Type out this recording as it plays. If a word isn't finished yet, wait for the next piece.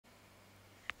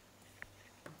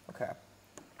Okay.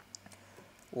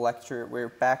 Lecture, we're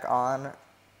back on.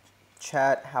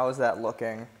 Chat, how is that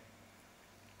looking?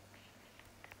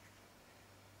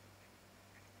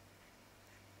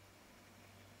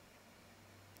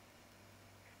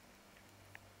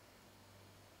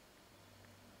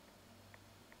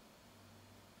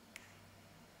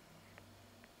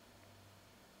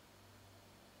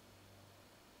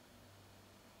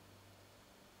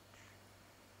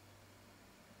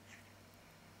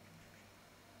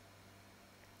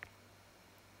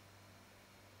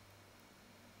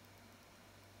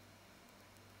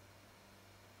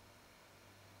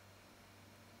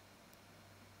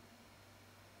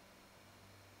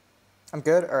 I'm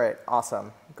good? All right,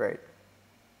 awesome, great.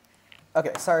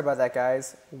 Okay, sorry about that,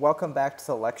 guys. Welcome back to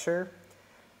the lecture.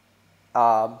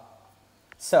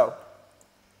 So,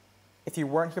 if you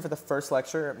weren't here for the first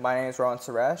lecture, my name is Rohan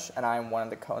Suresh, and I'm one of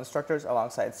the co-instructors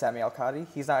alongside Sami Al-Qadi.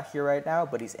 He's not here right now,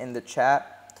 but he's in the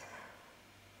chat.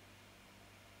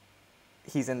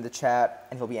 He's in the chat,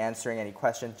 and he'll be answering any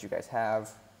questions you guys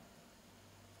have.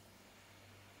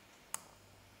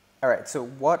 All right, so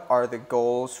what are the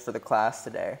goals for the class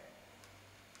today?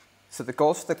 So the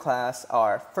goals for the class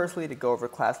are, firstly, to go over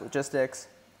class logistics.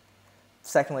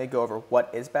 Secondly, go over what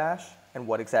is Bash and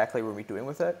what exactly we'll be doing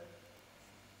with it.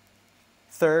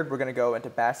 Third, we're going to go into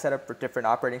Bash setup for different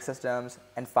operating systems.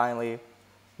 And finally,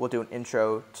 we'll do an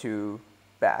intro to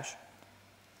Bash.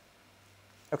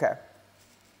 Okay,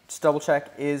 just double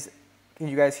check, can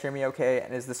you guys hear me okay,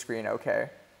 and is the screen okay?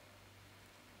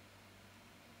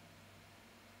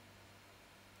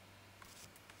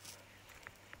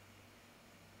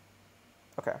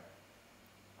 Okay.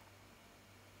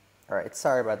 All right,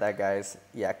 sorry about that, guys.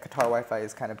 Yeah, Qatar Wi-Fi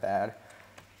is kind of bad,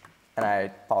 and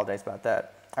I apologize about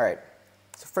that. All right,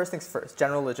 so first things first,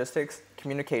 general logistics,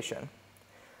 communication.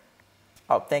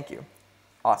 Oh, thank you.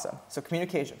 Awesome. So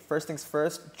communication, first things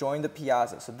first, join the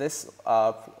Piazza. So this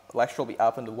lecture will be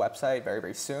up on the website very,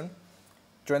 very soon.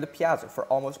 Join the Piazza for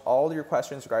almost all your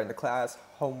questions regarding the class,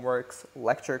 homeworks,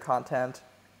 lecture content,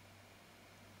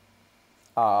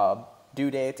 due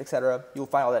dates, etc. You'll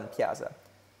find all that in Piazza.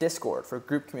 Discord for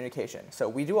group communication. So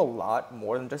we do a lot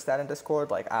more than just that in Discord.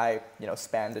 Like I,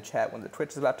 spam the chat when the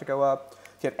Twitch is about to go up.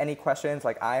 If you have any questions,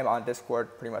 like I am on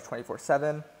Discord pretty much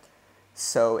 24/7.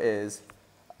 So is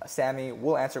Sami.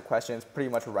 Will answer questions pretty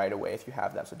much right away if you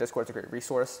have them. So Discord's a great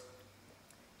resource.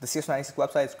 The CS196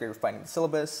 website is great for finding the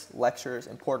syllabus, lectures,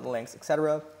 important links,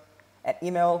 etc. And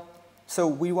email. So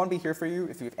we want to be here for you.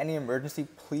 If you have any emergency,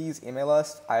 please email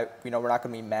us. We're not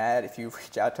going to be mad if you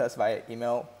reach out to us via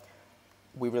email.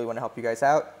 We really want to help you guys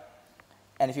out.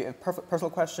 And if you have a personal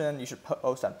question, you should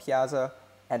post on Piazza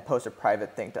and post a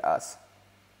private thing to us.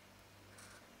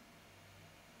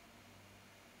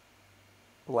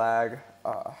 Lag,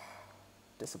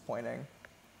 disappointing.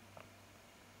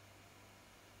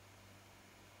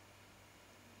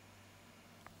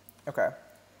 Okay.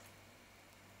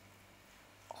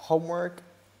 Homework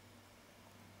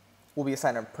will be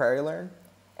assigned on Prairie Learn,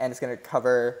 and it's going to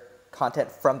cover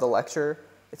content from the lecture.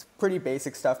 It's pretty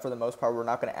basic stuff for the most part. We're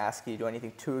not going to ask you to do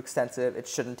anything too extensive. It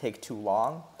shouldn't take too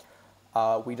long.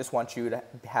 We just want you to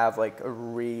have like a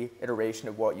reiteration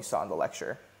of what you saw in the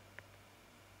lecture.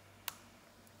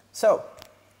 So,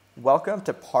 welcome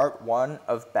to part 1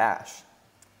 of Bash.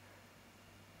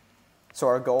 So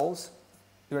our goals,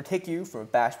 we're going to take you from a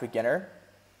Bash beginner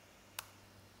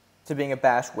to being a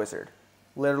Bash wizard,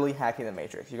 literally hacking the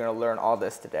matrix. You're going to learn all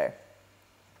this today.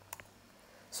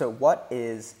 So what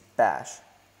is Bash?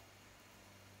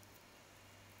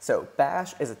 So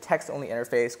Bash is a text-only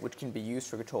interface which can be used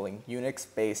for controlling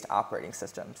Unix-based operating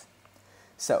systems.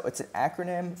 So it's an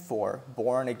acronym for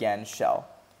Born Again Shell.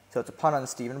 So it's a pun on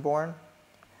Stephen Bourne.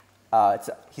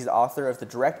 He's the author of the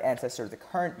direct ancestor of the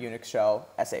current Unix shell,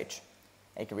 SH.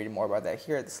 And you can read more about that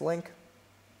here at this link.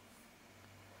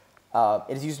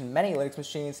 It is used in many Linux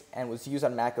machines and was used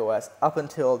on Mac OS up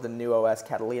until the new OS,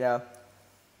 Catalina.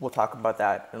 We'll talk about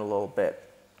that in a little bit.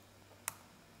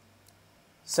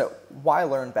 So, why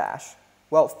learn Bash?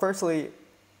 Well, firstly,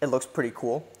 it looks pretty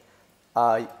cool.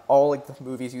 All like the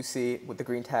movies you see with the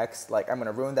green text, like I'm going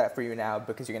to ruin that for you now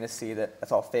because you're going to see that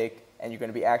that's all fake and you're going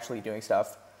to be actually doing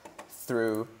stuff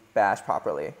through Bash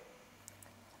properly.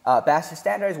 Bash is a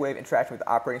standardized way of interacting with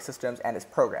operating systems and its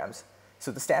programs.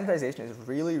 So the standardization is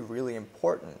really, really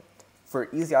important for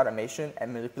easy automation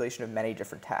and manipulation of many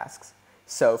different tasks.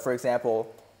 So for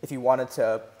example, if you wanted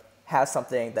to have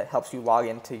something that helps you log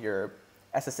into your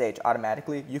SSH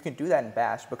automatically, you can do that in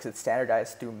Bash because it's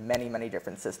standardized through many, many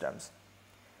different systems.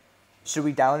 Should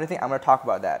we download anything? I'm going to talk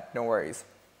about that, no worries.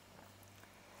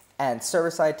 And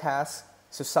server-side tasks,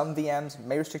 so some VMs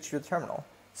may restrict you to the terminal.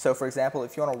 So for example,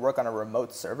 if you want to work on a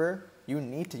remote server, you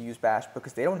need to use bash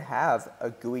because they don't have a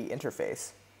GUI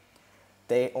interface.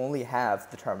 They only have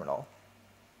the terminal.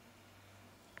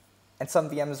 And some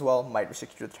VMs as well might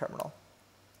restrict you to the terminal.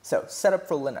 So setup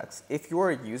for Linux. If you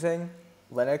are using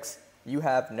Linux, you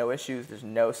have no issues. There's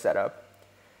no setup.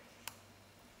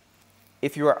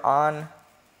 If you are on,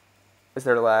 is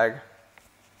there lag?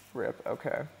 RIP,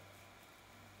 okay.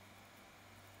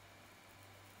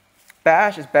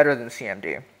 Bash is better than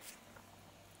CMD.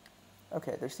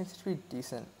 Okay, there seems to be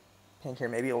decent ping here.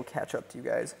 Maybe it'll catch up to you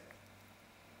guys.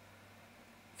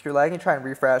 If you're lagging, try and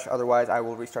refresh. Otherwise, I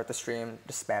will restart the stream.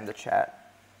 Just spam the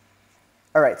chat.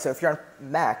 All right, so if you're on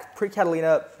Mac,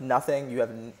 pre-Catalina, nothing. You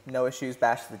have no issues.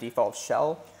 Bash is the default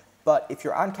shell. But if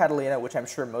you're on Catalina, which I'm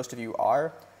sure most of you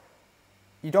are,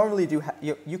 you don't really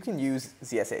you can use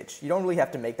ZSH. You don't really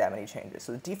have to make that many changes.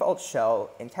 So the default shell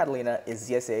in Catalina is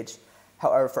ZSH.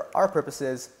 However, for our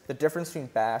purposes, the difference between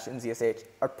bash and ZSH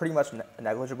are pretty much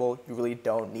negligible. You really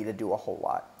don't need to do a whole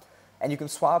lot. And you can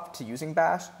swap to using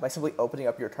bash by simply opening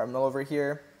up your terminal over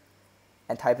here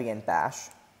and typing in bash.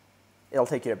 It'll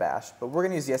take you to bash. But we're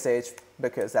going to use ZSH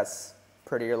because that's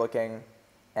prettier looking,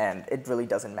 and it really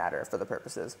doesn't matter for the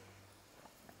purposes.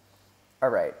 All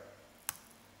right.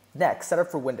 Next,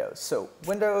 setup for Windows. So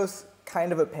Windows,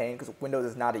 kind of a pain because Windows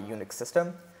is not a Unix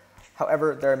system.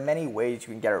 However, there are many ways you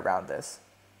can get around this.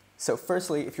 So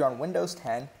firstly, if you're on Windows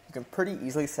 10, you can pretty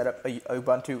easily set up a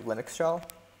Ubuntu Linux shell.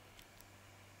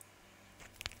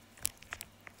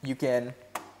 You can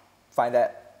find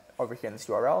that over here in this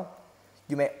URL.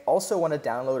 You may also want to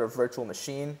download a virtual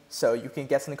machine. So you can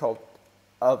get something called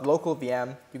a local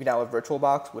VM. You can download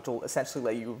VirtualBox, which will essentially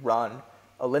let you run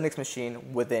a Linux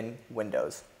machine within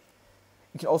Windows.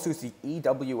 You can also use the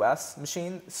EWS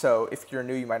machine. So if you're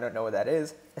new, you might not know what that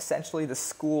is. Essentially, the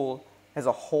school has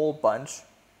a whole bunch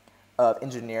of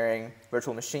engineering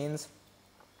virtual machines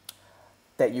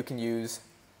that you can use.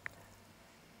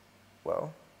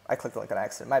 Whoa, I clicked the link on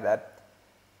accident, my bad.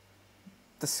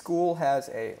 The school has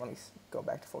a, let me go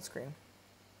back to full screen.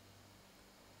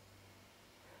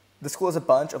 The school has a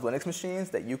bunch of Linux machines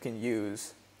that you can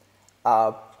use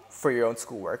for your own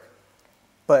schoolwork.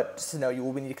 But just to know, you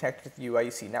will need to connect to the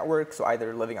UIUC network, so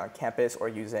either living on campus or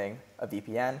using a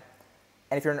VPN.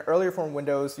 And if you're in an earlier form of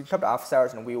Windows, you can come to office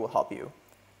hours and we will help you.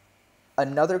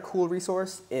 Another cool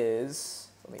resource is,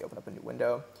 let me open up a new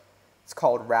window. It's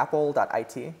called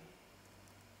rappel.it.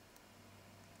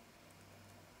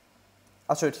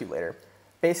 I'll show it to you later.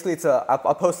 Basically,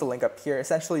 I'll post a link up here.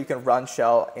 Essentially, you can run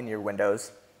shell in your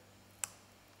Windows,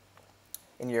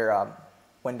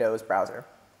 Windows browser.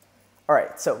 All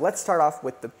right, so let's start off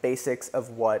with the basics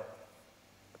of what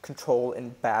control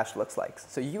in bash looks like.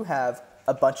 So you have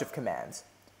a bunch of commands.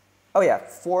 Oh yeah,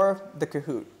 for the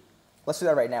Kahoot, let's do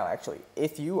that right now actually.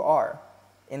 If you are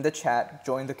in the chat,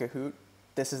 join the Kahoot,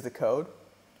 this is the code.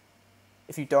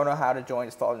 If you don't know how to join,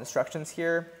 just follow the instructions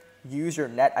here. Use your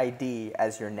net ID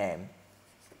as your name.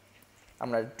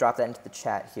 I'm gonna drop that into the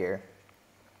chat here.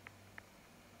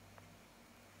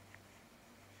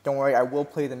 Don't worry, I will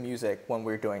play the music when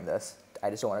we're doing this.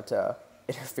 I just don't want it to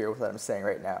interfere with what I'm saying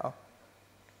right now.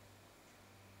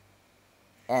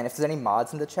 And if there's any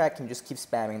mods in the chat, can you just keep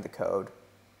spamming the code?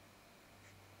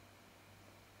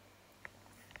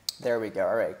 There we go.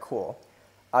 All right, cool.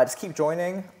 Just keep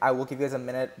joining. I will give you guys a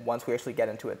minute once we actually get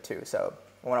into it too. So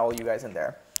I want all you guys in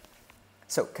there.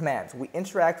 So commands. We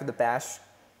interact with the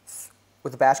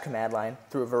bash command line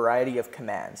through a variety of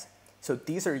commands. So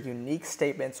these are unique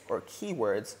statements or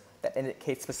keywords that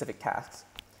indicate specific tasks.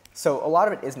 So a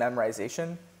lot of it is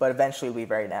memorization, but eventually it'll be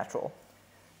very natural.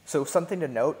 So something to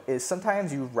note is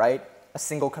sometimes you write a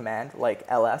single command like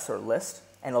ls or list,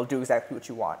 and it'll do exactly what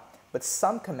you want. But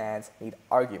some commands need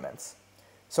arguments.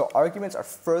 So arguments are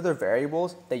further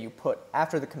variables that you put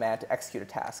after the command to execute a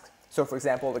task. So for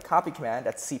example, the copy command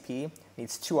at cp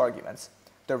needs 2 arguments,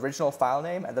 the original file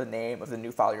name and the name of the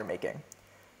new file you're making.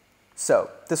 So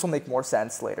this will make more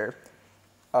sense later.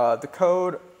 The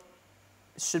code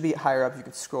should be higher up. You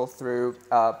can scroll through.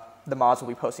 The mods will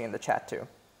be posting in the chat too.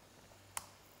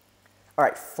 All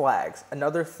right, flags.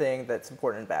 Another thing that's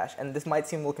important in bash, and this might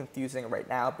seem a little confusing right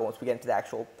now, but once we get into the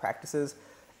actual practices,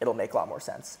 it'll make a lot more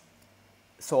sense.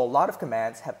 So a lot of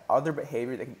commands have other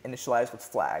behavior that can initialize with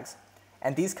flags,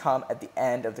 and these come at the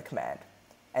end of the command.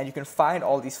 And you can find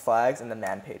all these flags in the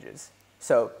man pages.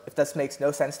 So if this makes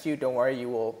no sense to you, don't worry, you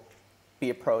will be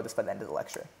a pro this by the end of the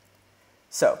lecture.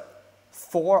 So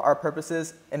for our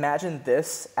purposes, imagine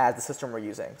this as the system we're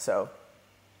using. So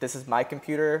this is my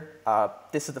computer,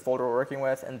 this is the folder we're working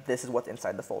with, and this is what's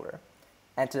inside the folder.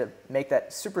 And to make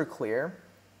that super clear,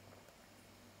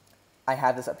 I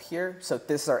have this up here. So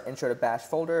this is our intro to bash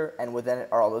folder, and within it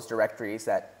are all those directories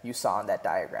that you saw in that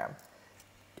diagram.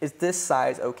 Is this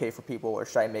size okay for people, or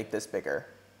should I make this bigger?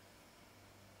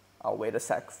 I'll wait a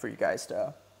sec for you guys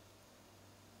to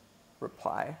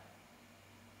reply.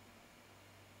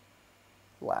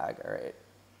 Lag, all right.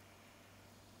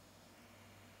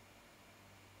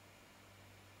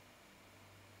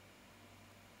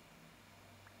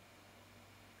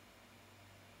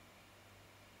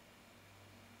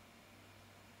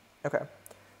 Okay,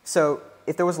 so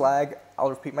if there was lag, I'll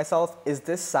repeat myself. Is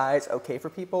this size okay for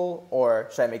people, or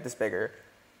should I make this bigger?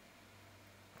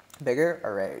 Bigger?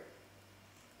 All right.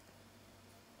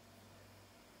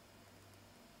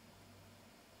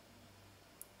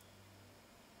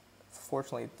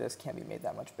 Fortunately, this can't be made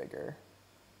that much bigger.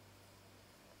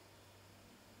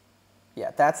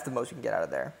 Yeah, that's the most you can get out of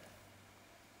there.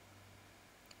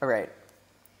 All right.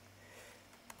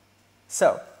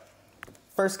 So,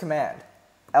 first command,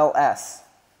 ls.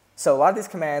 So a lot of these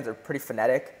commands are pretty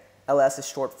phonetic. ls is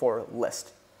short for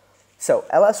list. So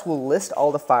ls will list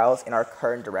all the files in our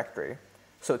current directory.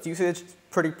 So its usage is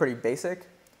pretty basic.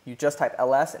 You just type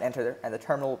ls and enter, and the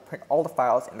terminal will print all the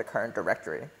files in the current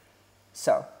directory.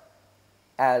 So,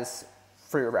 as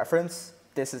for your reference,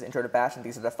 this is intro to bash, and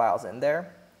these are the files in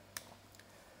there.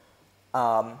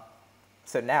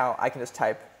 So now I can just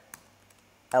type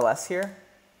ls here,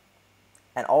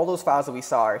 and all those files that we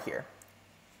saw are here.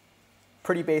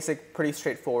 Pretty basic, pretty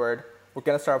straightforward. We're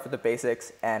going to start off with the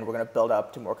basics, and we're going to build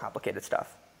up to more complicated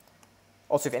stuff.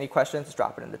 Also, if you have any questions, just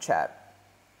drop it in the chat.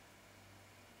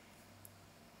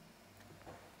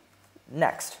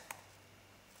 Next.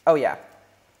 Oh yeah,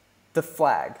 the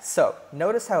flag. So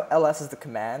notice how ls is the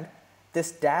command.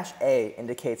 This -a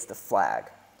indicates the flag.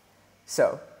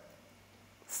 So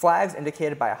flags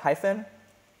indicated by a hyphen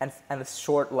and a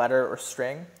short letter or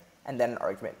string, and then an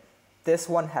argument. This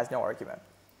one has no argument.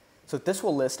 So this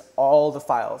will list all the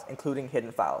files, including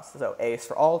hidden files. So A is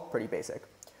for all, pretty basic.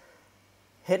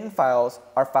 Hidden files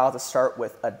are files that start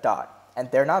with a dot, and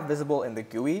they're not visible in the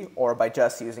GUI or by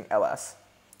just using ls.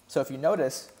 So if you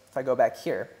notice, if I go back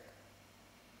here,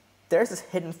 there's this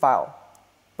hidden file,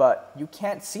 but you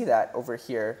can't see that over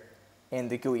here in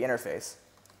the GUI interface.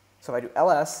 So if I do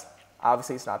ls,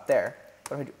 obviously it's not there.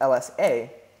 But if I do lsa,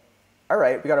 all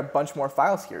right, we got a bunch more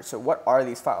files here. So what are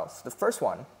these files? The first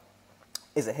one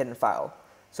is a hidden file.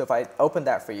 So if I open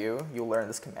that for you, you'll learn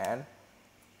this command.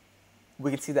 We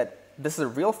can see that this is a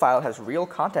real file, it has real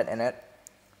content in it,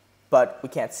 but we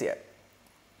can't see it.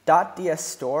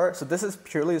 .dsstore, so this is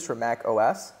purely just for Mac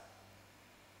OS.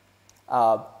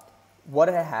 What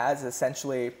it has is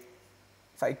essentially,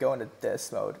 if I go into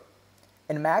this mode,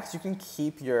 in Macs you can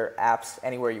keep your apps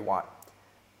anywhere you want,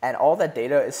 and all that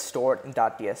data is stored in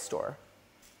 .dsstore.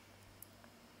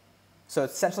 So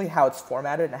it's essentially how it's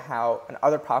formatted and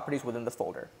other properties within the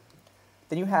folder.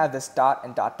 Then you have this dot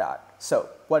and dot dot. So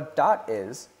what dot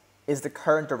is the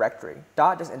current directory.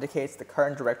 Dot just indicates the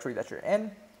current directory that you're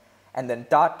in, and then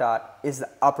dot dot is the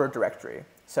upper directory.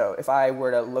 So if I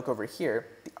were to look over here,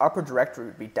 the upper directory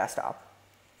would be desktop.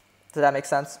 Does that make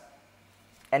sense?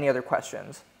 Any other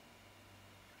questions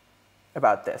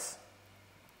about this?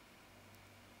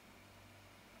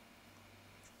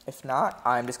 If not,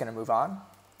 I'm just going to move on.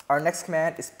 Our next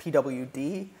command is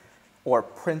pwd, or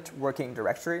print working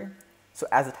directory. So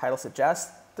as the title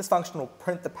suggests, this function will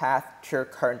print the path to your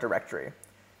current directory.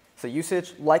 So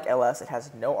usage, like ls, it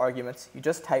has no arguments. You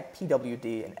just type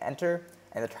pwd and enter,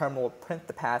 and the terminal will print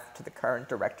the path to the current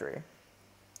directory.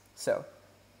 So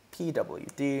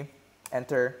pwd,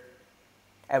 enter,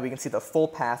 and we can see the full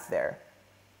path there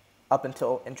up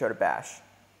until intro to bash.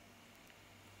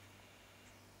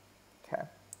 Okay.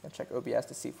 I'll check OBS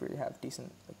to see if we have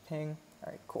decent ping.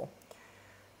 All right, cool.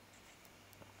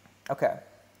 Okay.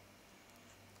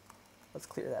 Let's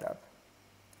clear that up.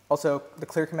 Also, the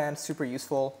clear command is super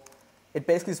useful. It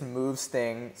basically just moves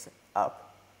things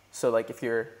up. So like if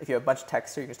you have a bunch of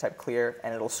text here, you can just type clear,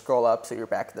 and it'll scroll up so you're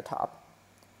back at the top.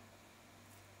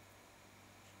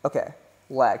 Okay,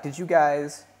 lag. Can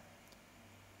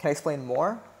I explain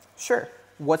more? Sure.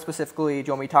 What specifically do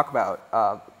you want me to talk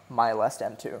about? My last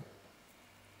M2.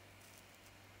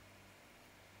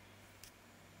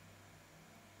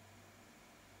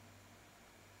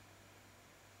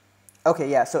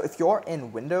 Okay, yeah, so if you're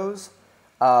in Windows,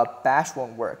 bash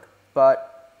won't work.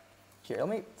 But here, let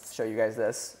me show you guys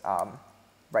this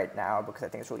right now because I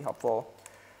think it's really helpful.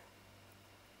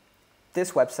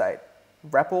 This website,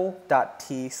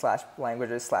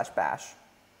 repl.t/languages/bash.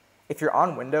 If you're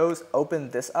on Windows, open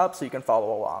this up so you can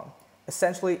follow along.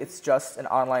 Essentially, it's just an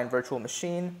online virtual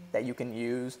machine that you can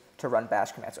use to run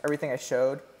bash commands. So everything I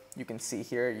showed, you can see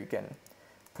here. You can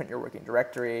print your working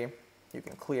directory, you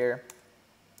can clear,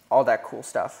 all that cool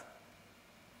stuff.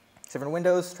 So if you're in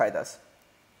Windows, try this.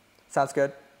 Sounds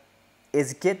good?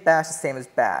 Is git bash the same as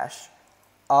bash?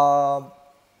 So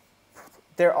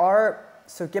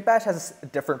git bash has a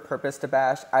different purpose to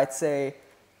bash. I'd say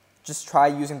just try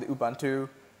using the Ubuntu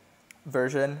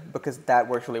version because that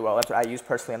works really well. That's what I use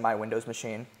personally on my Windows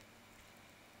machine.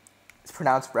 It's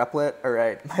pronounced replit. All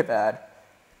right, my bad.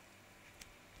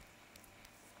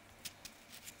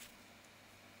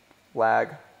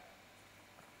 Lag.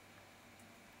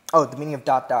 Oh, the meaning of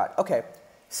dot dot. Okay,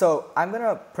 so I'm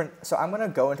gonna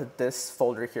go into this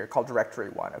folder here called directory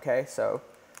 1. Okay, so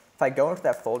if I go into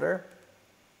that folder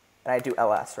and I do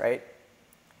ls, right,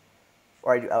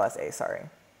 or I do lsa, sorry.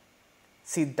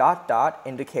 See, dot dot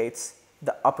indicates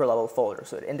the upper level folder,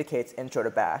 so it indicates intro to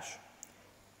bash.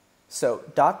 So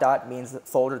dot dot means the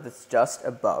folder that's just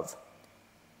above.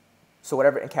 So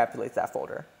whatever encapsulates that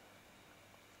folder.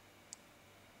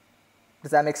 Does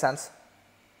that make sense?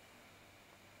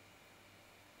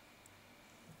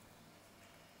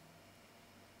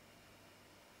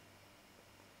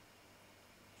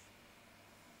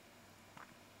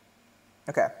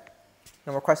 Okay,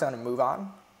 no more questions, I'm gonna move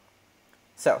on.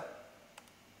 So,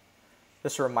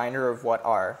 just a reminder of what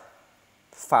our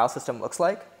file system looks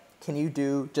like. Can you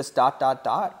do just dot dot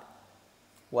dot?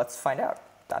 Let's find out.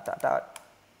 Dot dot dot.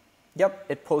 Yep,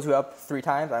 it pulls you up 3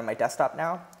 times on my desktop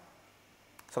now.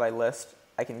 So if I list,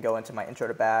 I can go into my intro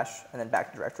to bash and then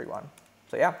back to directory 1.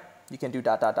 So yeah, you can do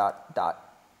dot dot dot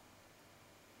dot.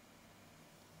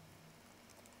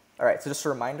 All right, so just a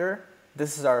reminder,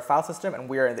 this is our file system and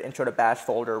we are in the intro to bash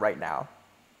folder right now.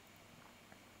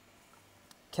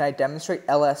 Can I demonstrate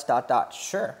ls dot dot?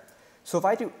 Sure. So if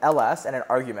I do ls and an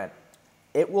argument,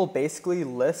 it will basically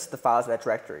list the files in that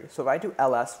directory. So if I do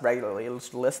ls regularly, it'll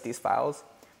just list these files.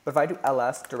 But if I do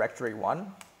ls directory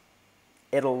 1,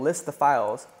 it'll list the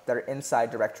files that are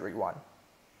inside directory 1.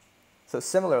 So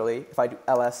similarly, if I do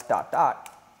ls dot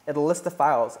dot, it'll list the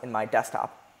files in my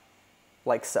desktop,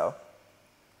 like so.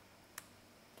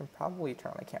 I can probably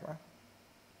turn on my camera.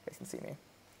 You guys can see me.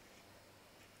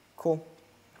 Cool.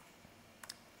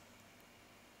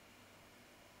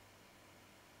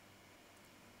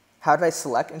 How did I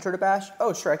select intro to bash?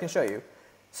 Oh, sure, I can show you.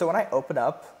 So when I open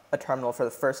up a terminal for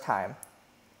the first time,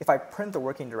 if I print the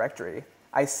working directory,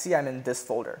 I see I'm in this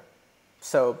folder.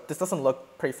 So this doesn't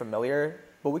look pretty familiar,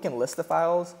 but we can list the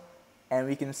files, and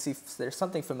we can see there's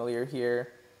something familiar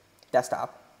here,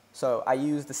 desktop. So I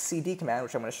use the cd command,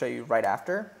 which I'm going to show you right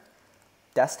after,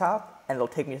 desktop, and it'll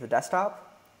take me to the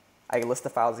desktop. I list the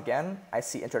files again. I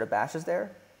see intro to bash is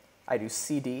there. I do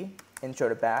cd, intro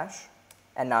to bash,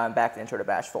 and now I'm back in the intro to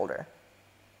bash folder.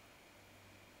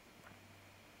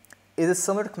 Is it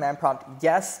similar to command prompt?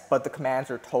 Yes, but the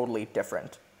commands are totally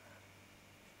different.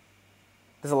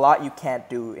 There's a lot you can't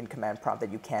do in command prompt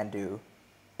that you can do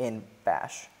in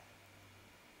bash.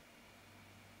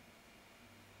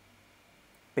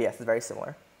 But yes, it's very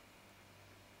similar.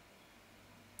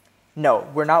 No,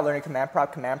 we're not learning command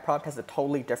prompt. Command prompt has a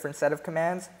totally different set of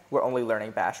commands. We're only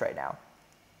learning bash right now.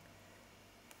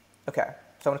 Okay,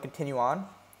 so I'm going to continue on.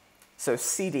 So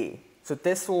cd. So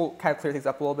this will kind of clear things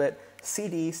up a little bit.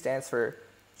 cd stands for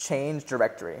change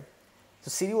directory. So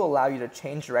cd will allow you to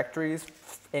change directories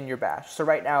in your bash. So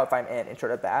right now, if I'm in intro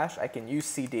to bash, I can use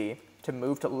cd to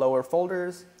move to lower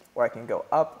folders, or I can go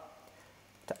up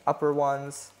to upper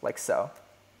ones, like so.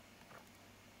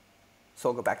 So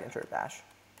we'll go back to intro to bash.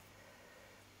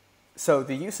 So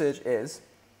the usage is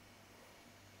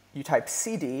you type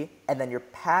cd and then your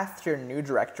path to your new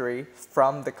directory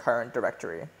from the current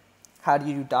directory. How do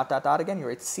you do dot dot dot again? You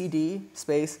write cd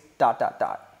space dot dot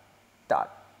dot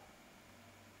dot.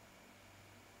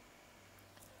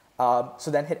 So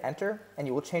then hit enter and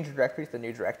you will change your directory to the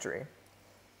new directory.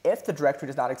 If the directory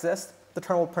does not exist, the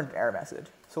terminal will print an error message.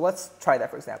 So let's try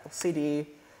that, for example. cd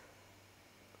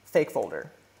fake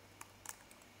folder.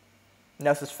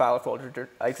 No such file or folder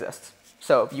exists.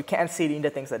 So you can't cd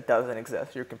into things that doesn't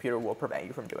exist. Your computer will prevent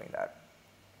you from doing that.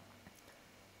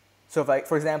 So if I,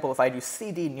 for example, if I do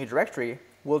cd new directory,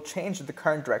 we'll change the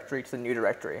current directory to the new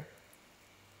directory.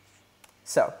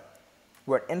 So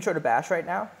we're at intro to bash right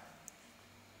now.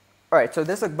 All right, so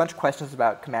there's a bunch of questions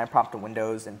about command prompt in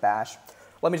Windows and bash.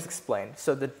 Let me just explain.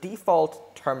 So the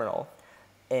default terminal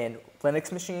in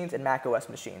Linux machines and Mac OS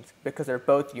machines, because they're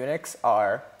both Unix,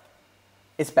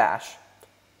 is bash.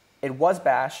 It was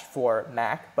bash for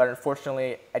Mac, but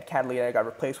unfortunately at Catalina it got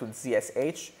replaced with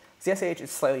ZSH. ZSH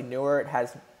is slightly newer, it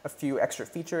has a few extra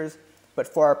features, but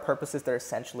for our purposes they're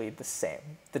essentially the same.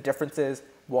 The differences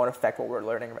won't affect what we're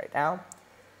learning right now.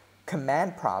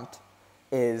 Command prompt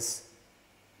is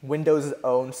Windows'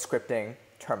 own scripting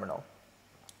terminal.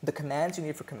 The commands you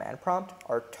need for command prompt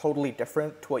are totally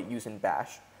different to what you use in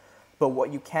bash. But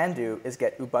what you can do is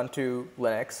get Ubuntu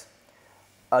Linux.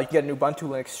 You get an Ubuntu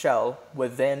Linux shell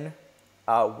within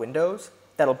Windows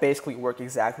that'll basically work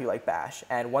exactly like bash.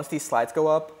 And once these slides go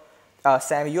up,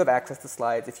 Sammy, you have access to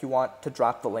slides. If you want to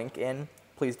drop the link in,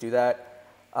 please do that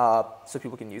so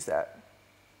people can use that.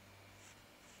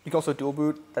 You can also dual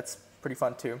boot. That's pretty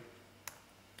fun too.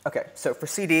 Okay, so for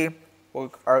CD,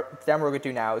 our demo we're going to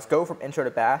do now is go from intro to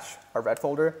bash, our red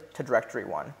folder, to directory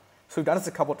 1. So we've done this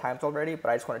a couple times already, but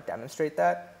I just want to demonstrate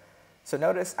that. So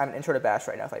notice I'm in intro to bash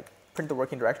right now. If I print the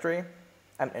working directory,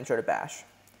 I'm in intro to bash.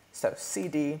 So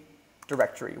CD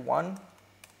directory 1.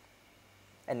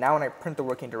 And now when I print the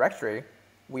working directory,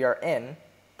 we are in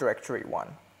directory 1.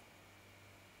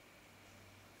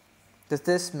 Does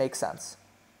this make sense?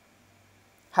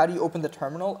 How do you open the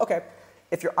terminal? Okay,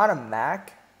 if you're on a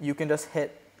Mac, you can just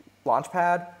hit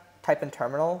Launchpad, type in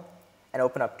terminal, and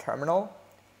open up terminal.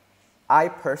 I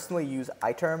personally use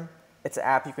iTerm. It's an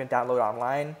app you can download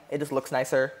online. It just looks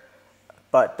nicer,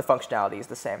 but the functionality is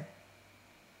the same.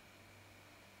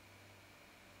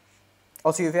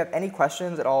 Also, if you have any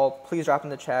questions at all, please drop in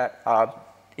the chat.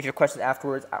 If you have questions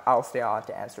afterwards, I'll stay on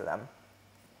to answer them.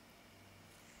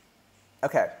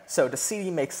 Okay, so does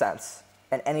CD make sense?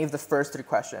 And any of the first three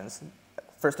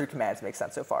commands make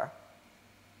sense so far?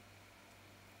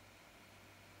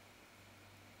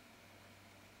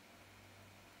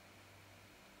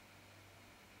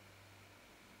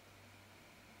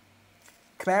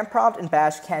 Command prompt and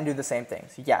bash can do the same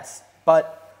things, yes.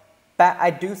 But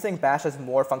I do think bash has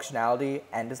more functionality,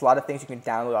 and there's a lot of things you can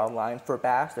download online for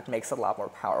bash that makes it a lot more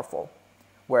powerful,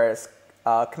 whereas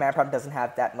command prompt doesn't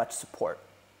have that much support.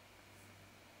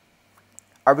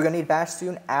 Are we going to need bash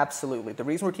soon? Absolutely. The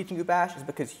reason we're teaching you bash is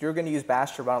because you're going to use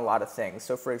bash to run a lot of things.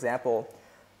 So for example,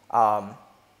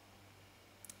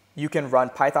 you can run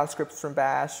Python scripts from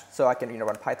bash. So I can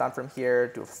run Python from here,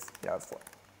 do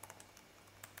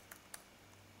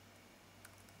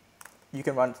you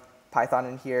can run Python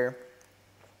in here,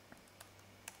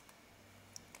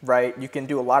 right? You can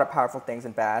do a lot of powerful things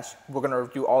in bash. We're going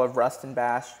to do all of Rust in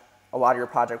bash. A lot of your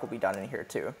project will be done in here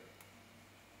too.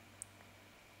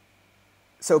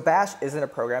 So bash isn't a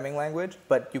programming language,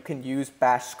 but you can use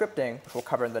bash scripting, which we'll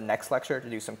cover in the next lecture, to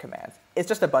do some commands. It's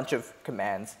just a bunch of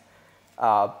commands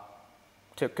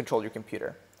to control your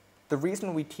computer. The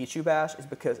reason we teach you bash is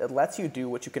because it lets you do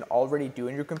what you can already do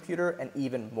in your computer and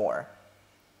even more.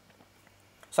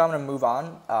 So I'm going to move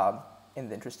on in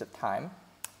the interest of time.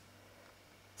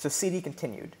 So CD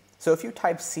continued. So if you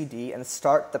type CD and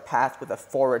start the path with a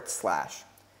 /,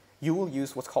 you will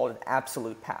use what's called an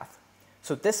absolute path.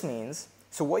 So this means,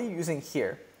 so what you're using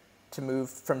here to move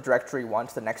from directory 1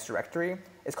 to the next directory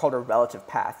is called a relative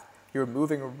path. You're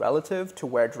moving relative to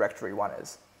where directory 1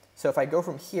 is. So if I go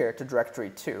from here to directory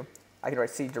 2, I can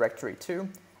write CD directory 2,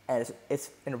 and it's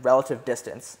in relative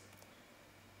distance.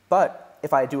 But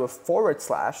if I do a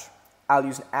 /, I'll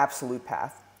use an absolute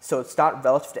path. So it's not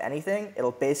relative to anything.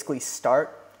 It'll basically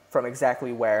start from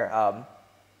exactly where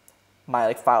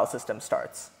my file system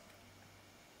starts.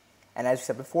 And as we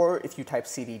said before, if you type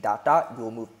cd ... you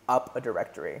will move up a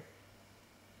directory.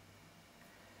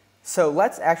 So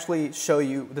let's actually show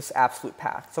you this absolute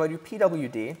path. So I do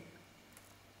pwd.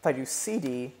 If I do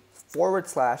cd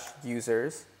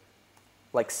 /users,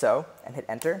 like so, and hit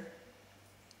enter,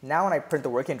 now when I print the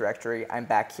working directory, I'm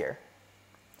back here.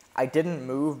 I didn't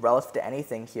move relative to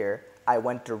anything here. I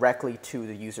went directly to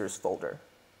the users folder.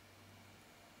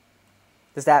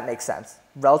 Does that make sense?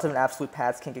 Relative and absolute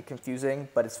paths can get confusing,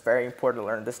 but it's very important to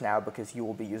learn this now because you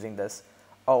will be using this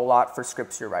a lot for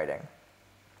scripts you're writing.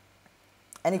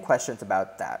 Any questions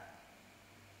about that?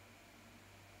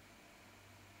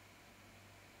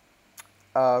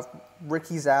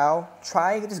 Ricky Zhao,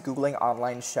 try just Googling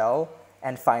online shell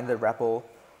and find the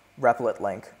replit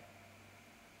link.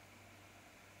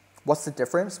 What's the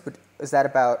difference? Is that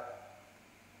about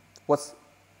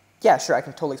yeah, sure, I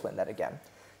can totally explain that again.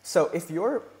 So if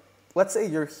let's say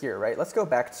you're here, right? Let's go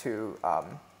back to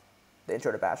the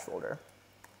intro to bash folder.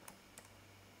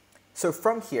 So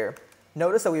from here,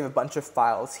 notice that we have a bunch of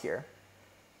files here.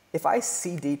 If I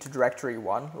cd to directory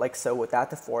 1, like so without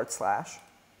the /,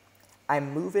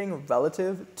 I'm moving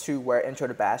relative to where intro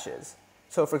to bash is.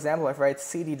 So for example, if I write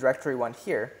cd directory 1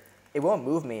 here, it won't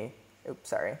move me, oops,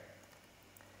 sorry.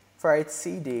 If I write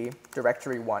cd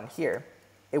directory 1 here,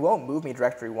 it won't move me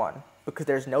directory 1 because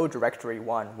there's no directory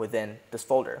 1 within this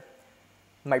folder.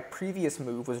 My previous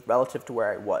move was relative to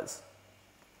where I was.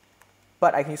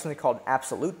 But I can use something called an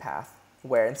absolute path,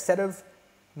 where instead of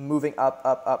moving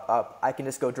up, I can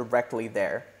just go directly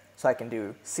there. So I can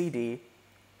do cd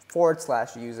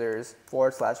 /users /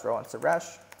 Rohan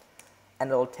Suresh, and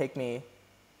it'll take me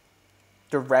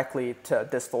directly to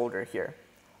this folder here.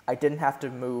 I didn't have to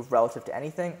move relative to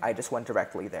anything, I just went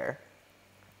directly there.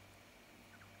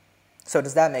 So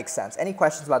does that make sense? Any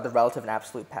questions about the relative and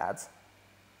absolute paths?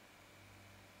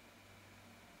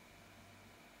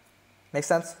 Make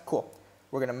sense? Cool.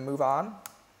 We're going to move on.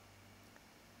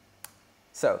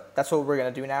 So that's what we're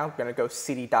going to do now. We're going to go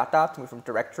cd ... to move from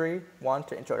directory 1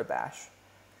 to intro to bash.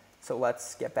 So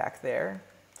let's get back there.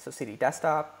 So cd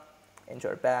desktop,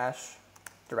 intro to bash,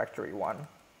 directory 1.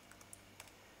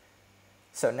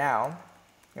 So now,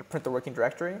 I'm going to print the working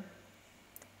directory.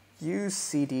 Use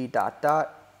cd ...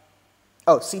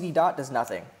 Oh, cd ... does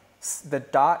nothing.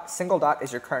 The single dot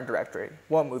is your current directory.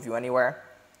 Won't move you anywhere.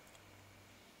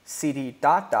 cd ...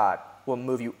 will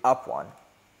move you up one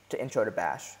to intro to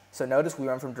bash. So notice we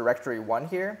went from directory 1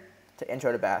 here to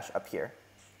intro to bash up here.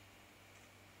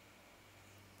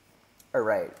 All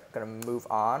right, I'm going to move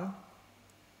on.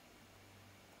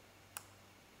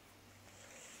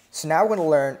 So now we're going to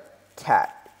learn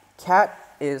cat.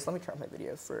 Cat is, let me turn off my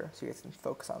video so you guys can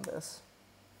focus on this.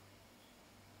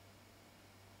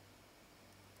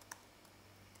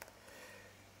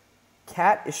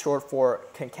 Cat is short for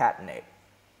concatenate.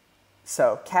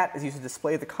 So cat is used to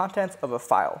display the contents of a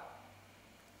file.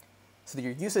 So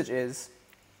your usage is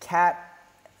cat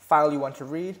file you want to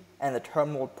read, and the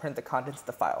terminal will print the contents of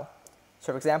the file.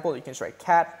 So for example, you can just write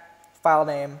cat file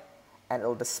name, and it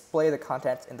will display the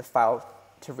contents in the file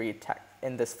to read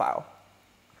in this file.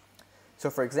 So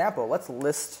for example, let's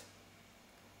list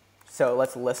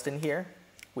in here.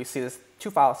 We see there's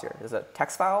two files here. There's a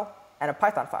text file and a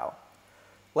Python file.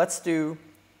 Let's do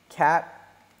cat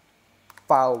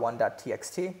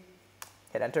file1.txt,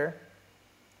 hit enter.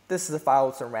 This is a file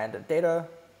with some random data,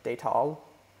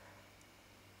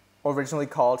 originally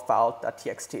called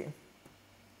file.txt.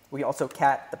 We can also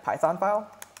cat the Python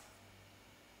file,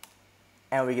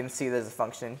 and we can see there's a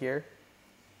function in here.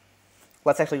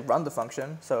 Let's actually run the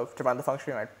function. So to run the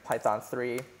function, we write Python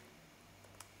 3,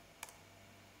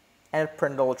 and it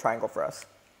printed a little triangle for us.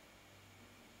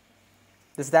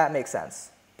 Does that make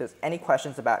sense? There's any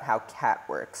questions about how cat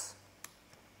works?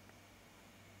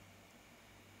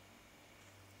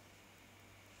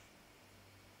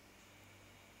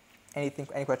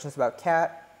 Any questions about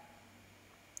cat?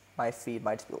 My feed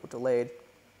might be a little delayed.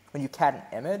 When you cat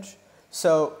an image,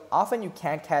 so often you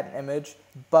can't cat an image,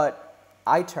 but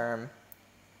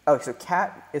so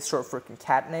cat is short for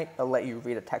concatenate. It'll let you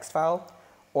read a text file,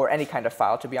 or any kind of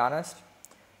file, to be honest.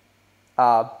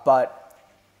 But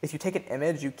if you take an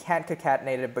image, you can't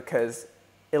concatenate it because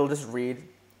it'll just read.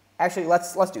 Actually,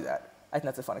 let's do that. I think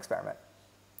that's a fun experiment.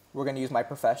 We're going to use my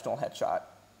professional headshot.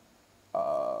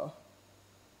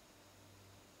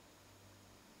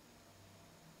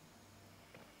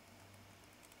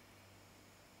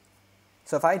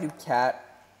 So if I do cat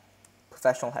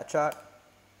professional headshot,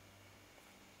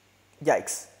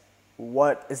 yikes,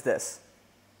 what is this?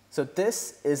 So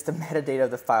this is the metadata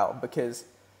of the file, because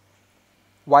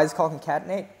why is it called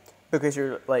concatenate? Because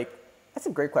you're like, that's a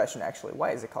great question actually.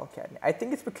 Why is it called concatenate? I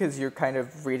think it's because you're kind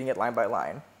of reading it line by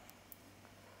line.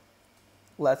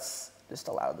 Let's just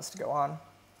allow this to go on.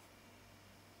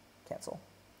 Cancel.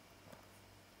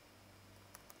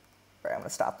 All right, I'm going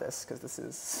to stop this because this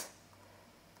is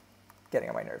getting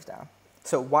on my nerves down.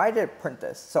 So why did it print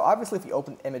this? So obviously if you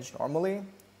open the image normally,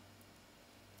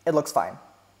 it looks fine.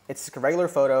 It's a regular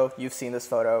photo, you've seen this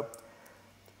photo.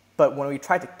 But when we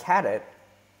tried to cat it,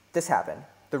 this happened.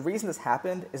 The reason this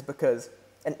happened is because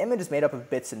an image is made up of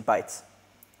bits and bytes.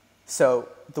 So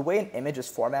the way an image is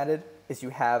formatted is you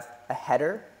have a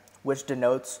header, which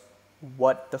denotes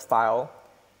what the file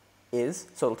is.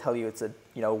 So it'll tell you it's a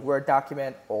Word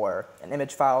document or an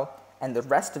image file, and the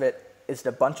rest of it is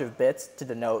a bunch of bits to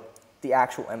denote the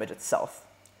actual image itself.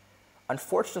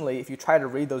 Unfortunately, if you try to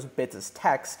read those bits as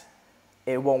text,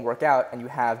 it won't work out, and you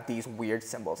have these weird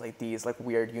symbols, like these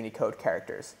weird Unicode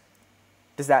characters.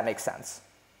 Does that make sense?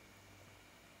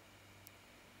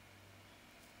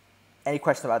 Any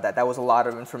questions about that? That was a lot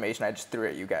of information I just threw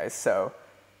at you guys, so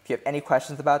if you have any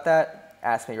questions about that,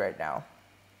 ask me right now.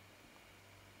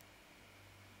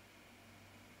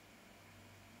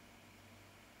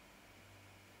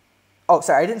 Oh,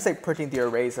 sorry, I didn't say printing the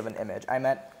arrays of an image. I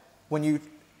meant when you...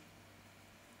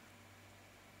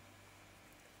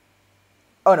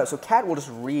 Oh no, so cat will just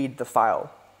read the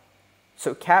file.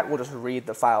 So cat will just read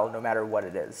the file no matter what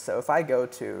it is. So if I go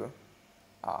to...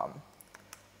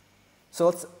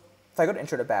 if I go to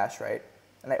intro to bash, right,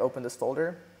 and I open this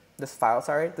folder, this file,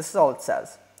 sorry, this is all it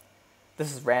says.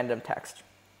 This is random text.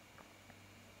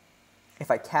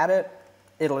 If I cat it,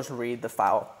 it'll just read the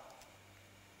file.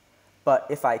 But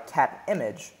if I cat an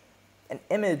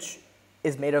image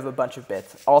is made of a bunch of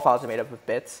bits. All files are made up of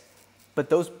bits, but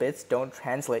those bits don't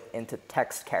translate into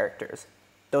text characters.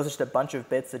 Those are just a bunch of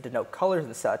bits that denote colors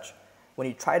and such. When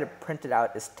you try to print it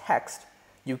out as text,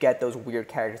 you get those weird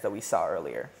characters that we saw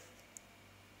earlier.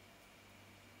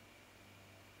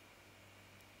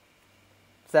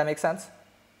 Does that make sense?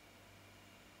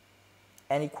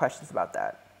 Any questions about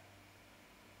that?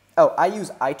 Oh, I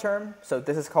use iTerm, so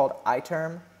this is called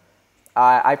iTerm.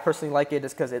 I personally like it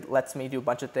just because it lets me do a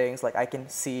bunch of things. Like I can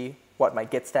see what my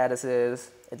Git status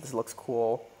is. It just looks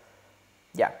cool.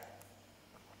 Yeah.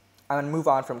 I'm going to move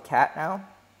on from cat now.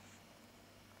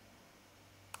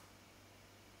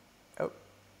 Oh.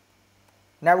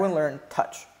 Now we're going to learn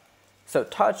touch. So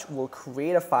touch will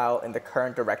create a file in the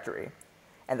current directory.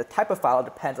 And the type of file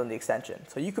depends on the extension.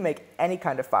 So you can make any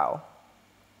kind of file.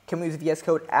 Can we use VS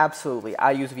Code? Absolutely.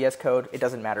 I use VS Code. It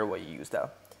doesn't matter what you use though.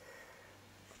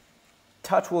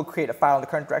 Touch will create a file in the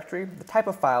current directory. The type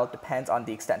of file depends on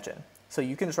the extension. So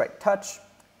you can just write touch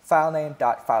filename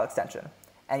dot file extension,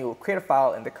 and you will create a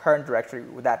file in the current directory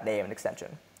with that name and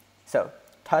extension. So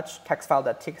touch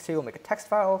textfile.txt will make a text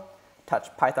file. Touch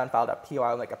python file.py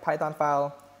will make a Python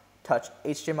file. Touch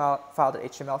HTML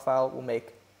file.html file will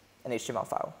make an HTML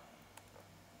file.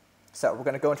 So we're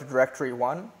going to go into directory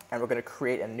 1, and we're going to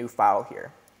create a new file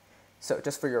here. So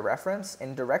just for your reference,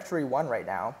 in directory 1 right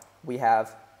now, we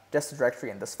have just a directory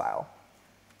in this file.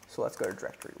 So let's go to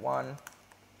directory 1.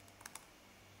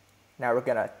 Now we're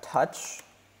going to touch,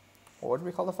 what would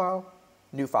we call the file?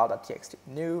 New file.txt.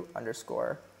 New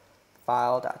underscore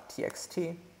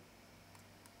file.txt.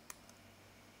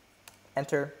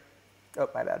 Enter. Oh,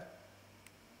 my bad.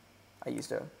 I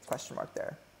used a question mark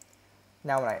there.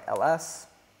 Now when I ls,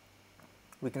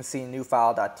 we can see new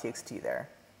file.txt there.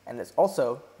 And there's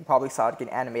also, you probably saw it get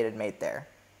animated made there.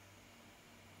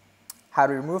 How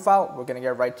to remove a file? We're going to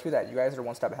get right to that. You guys are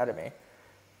one step ahead of me.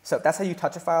 So that's how you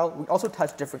touch a file. We also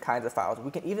touch different kinds of files.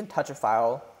 We can even touch a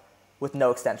file with no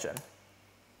extension.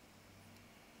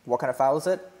 What kind of file is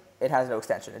it? It has no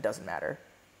extension. It doesn't matter.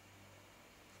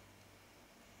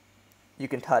 You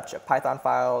can touch a Python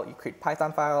file. You create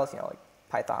Python files, like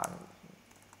python.py.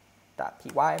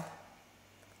 You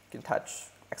can touch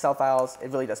Excel files. It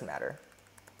really doesn't matter.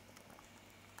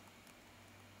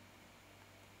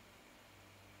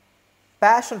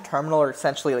 Bash and terminal are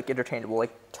essentially like interchangeable.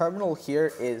 Like terminal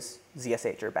here is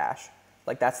ZSH or bash.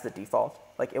 Like that's the default.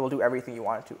 Like it will do everything you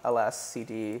want it to. ls,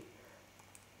 cd,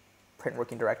 print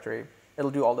working directory.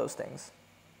 It'll do all those things.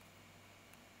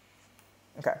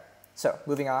 Okay, so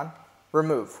moving on.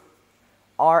 Remove.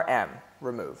 rm,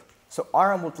 remove. So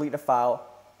rm will delete a file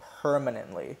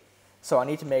permanently. So I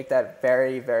need to make that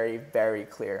very, very, very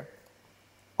clear.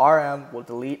 rm will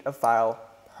delete a file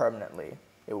permanently.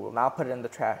 It will not put it in the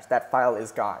trash. That file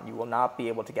is gone. You will not be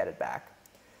able to get it back.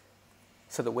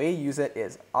 So the way you use it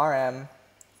is rm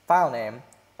file name,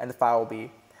 and the file will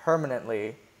be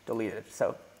permanently deleted.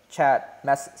 So chat,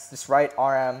 just write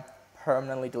rm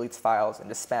permanently deletes files and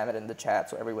just spam it in the chat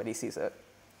so everybody sees it.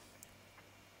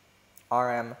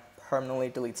 rm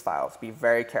permanently deletes files. Be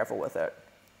very careful with it.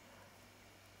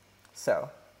 So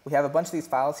we have a bunch of these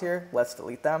files here. Let's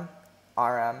delete them.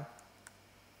 rm.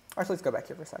 Actually, let's go back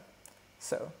here for a sec.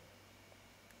 So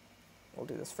we'll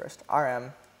do this first.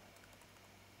 rm.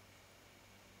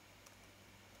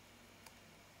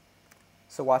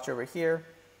 So watch over here.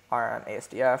 rm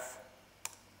asdf.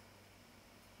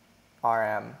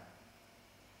 rm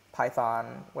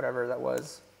python, whatever that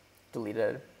was,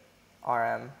 deleted.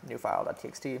 rm new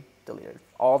file.txt, deleted.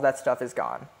 All of that stuff is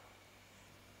gone.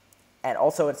 And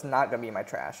also, it's not going to be in my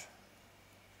trash.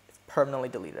 It's permanently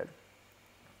deleted.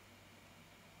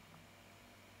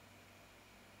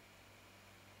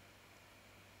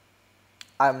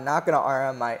 I'm not going to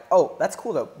rm my, oh, that's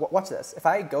cool though. Watch this. If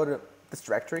I go to this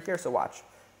directory here, so watch.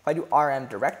 If I do rm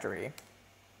directory,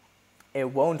 it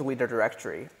won't delete a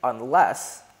directory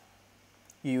unless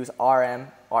you use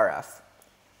rmrf.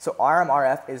 So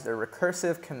rmrf is the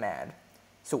recursive command.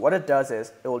 So what it does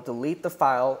is it will delete the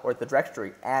file or the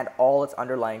directory and all its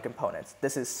underlying components.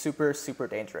 This is super, super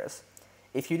dangerous.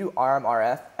 If you do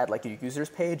rmrf at like your users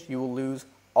page, you will lose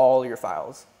all your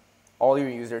files, all your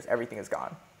users, everything is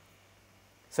gone.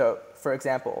 So for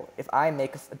example, if I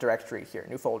make a directory here,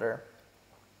 new folder,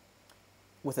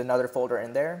 with another folder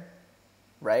in there,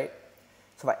 right?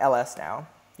 So if I ls now,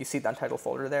 you see the untitled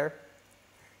folder there.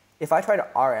 If I try to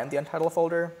rm the untitled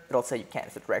folder, it'll say you can't,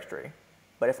 it's a directory.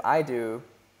 But if I do,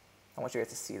 I want you guys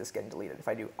to see this getting deleted. If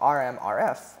I do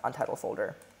rmrf untitled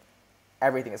folder,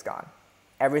 everything is gone.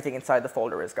 Everything inside the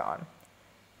folder is gone.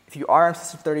 If you rm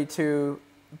system32,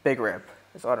 big rip,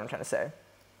 is what I'm trying to say.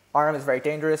 RM is very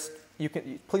dangerous.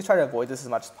 Please try to avoid this as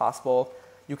much as possible.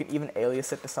 You can even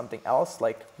alias it to something else,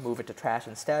 like move it to trash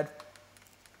instead.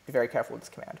 Be very careful with this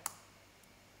command.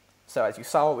 So as you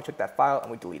saw, we took that file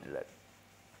and we deleted it.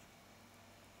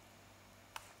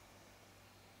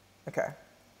 Okay,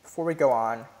 before we go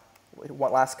on,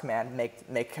 one last command, make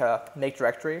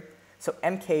directory. So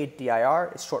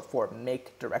mkdir is short for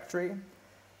make directory.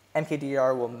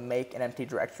 Mkdir will make an empty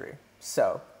directory.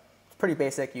 So it's pretty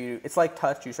basic. It's like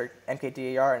touch. You search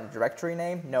mkdir and directory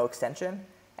name, no extension,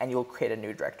 and you'll create a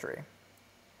new directory.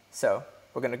 So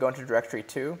we're going to go into directory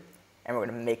 2, and we're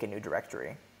going to make a new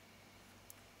directory.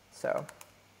 So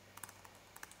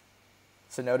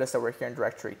notice that we're here in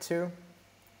directory 2.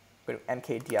 Go to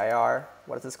mkdir.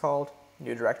 What is this called?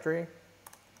 New directory.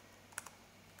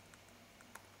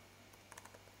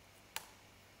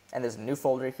 And there's a new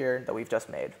folder here that we've just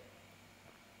made.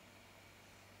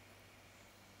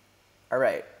 All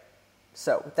right.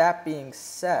 So with that being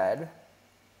said,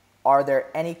 are there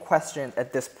any questions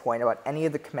at this point about any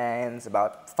of the commands,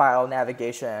 about file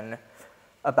navigation,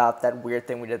 about that weird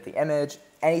thing we did with the image,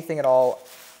 anything at all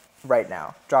right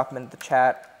now? Drop them into the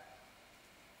chat.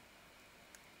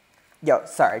 Yo,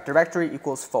 sorry, directory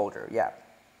equals folder, yeah.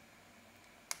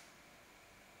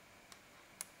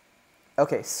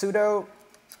 Okay, sudo,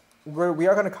 we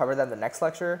are going to cover that in the next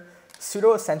lecture.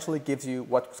 Sudo essentially gives you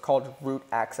what's called root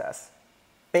access.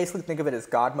 Basically, think of it as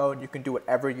God mode. You can do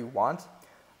whatever you want.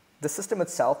 The system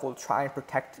itself will try and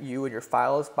protect you and your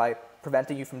files by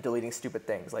preventing you from deleting stupid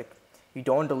things. Like, you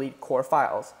don't delete core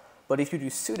files, but if you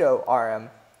do sudo rm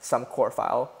some core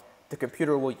file, the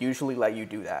computer will usually let you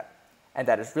do that. And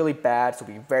that is really bad, so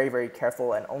be very, very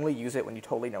careful and only use it when you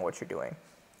totally know what you're doing.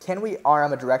 Can we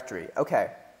rm a directory?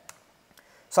 Okay.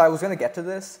 So I was going to get to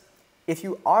this. If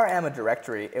you rm a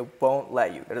directory, it won't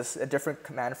let you. There's a different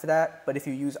command for that, but if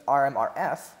you use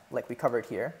rmrf, like we covered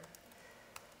here,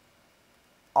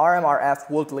 rmrf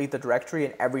will delete the directory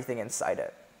and everything inside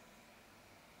it.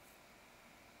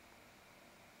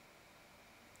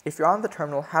 If you're on the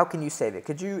terminal, how can you save it?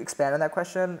 Could you expand on that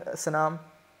question, Sanam?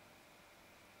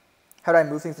 How do I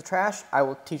move things to trash? I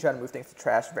will teach you how to move things to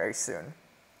trash very soon.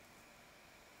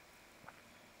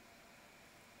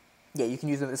 Yeah, you can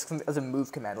use them as a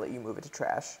move command to let you move it to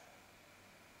trash.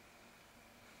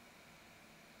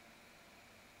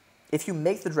 If you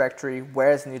make the directory,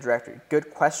 where is the new directory?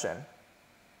 Good question.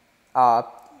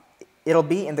 It'll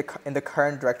be in the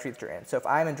current directory that you're in. So if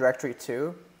I'm in directory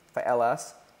 2, if I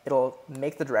ls, it'll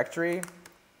make the directory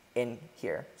in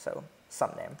here, so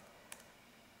some name.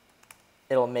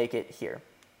 It'll make it here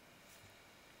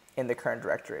in the current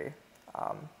directory.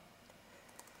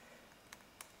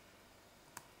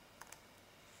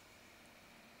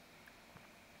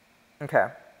 Okay.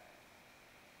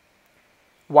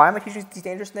 Why am I teaching these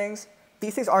dangerous things?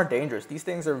 These things aren't dangerous. These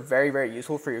things are very, very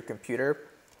useful for your computer.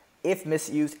 If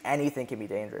misused, anything can be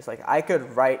dangerous. Like I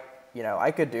could write,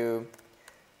 I could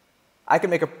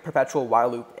make a perpetual while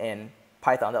loop in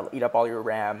Python that'll eat up all your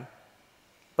RAM,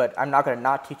 but I'm not going to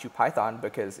not teach you Python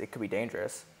because it could be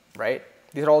dangerous, right?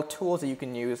 These are all tools that you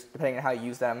can use. Depending on how you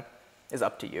use them is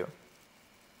up to you.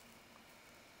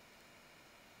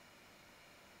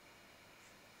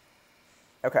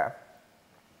 Okay.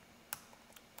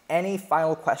 Any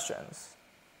final questions?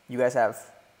 You guys have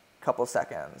a couple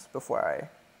seconds before I...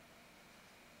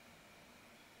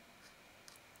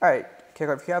 All right,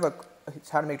 Kickoff, if you have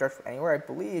how to make directory anywhere, I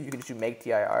believe you can just do make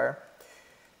dir.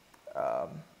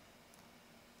 So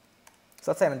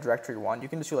let's say I'm in directory 1. You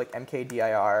can just do like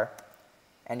mkdir,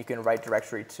 and you can write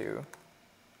directory 2.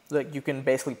 Like you can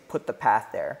basically put the path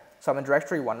there. So I'm in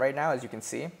directory 1 right now, as you can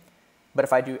see. But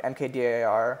if I do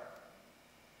mkdir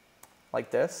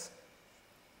like this,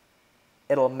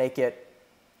 it'll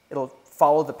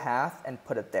follow the path and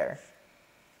put it there.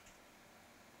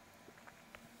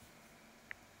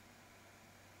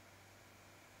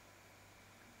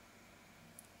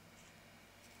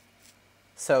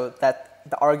 So that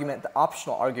the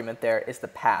optional argument there is the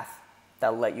path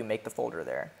that'll let you make the folder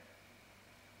there.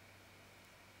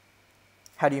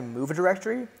 How do you move a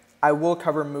directory? I will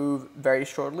cover move very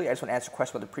shortly. I just want to answer a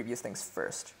question about the previous things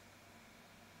first.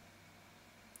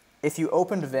 If you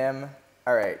opened Vim,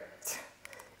 all right.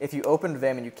 If you opened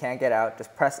Vim and you can't get out,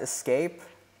 just press escape,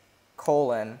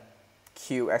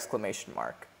 Q exclamation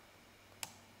mark.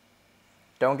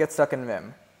 Don't get stuck in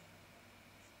Vim.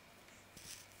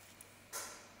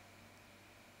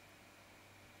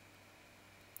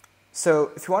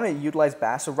 So if you want to utilize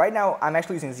bash, so right now I'm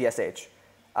actually using ZSH.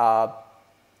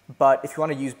 But if you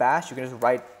want to use bash, you can just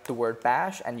write the word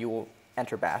bash and you will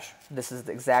enter bash. This is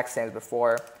the exact same as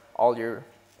before.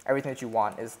 Everything that you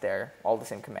want is there, all the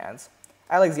same commands.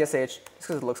 I like ZSH just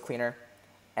because it looks cleaner,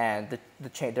 and the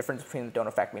chain difference between them don't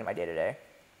affect me in my day-to-day.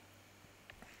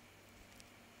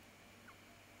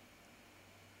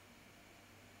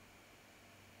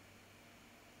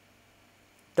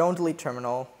 Don't delete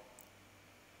terminal.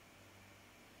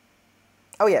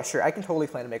 Oh yeah, sure, I can totally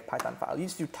plan to make a Python file. You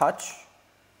just do touch,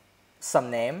 some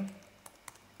name,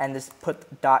 and just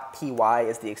put .py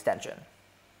as the extension.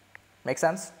 Make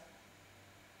sense?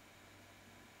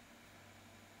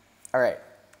 All right.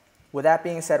 With that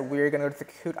being said, we're going to go to the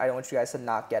Kahoot. I don't want you guys to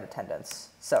not get attendance.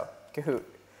 So, Kahoot,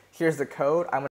 here's the code. I'm going to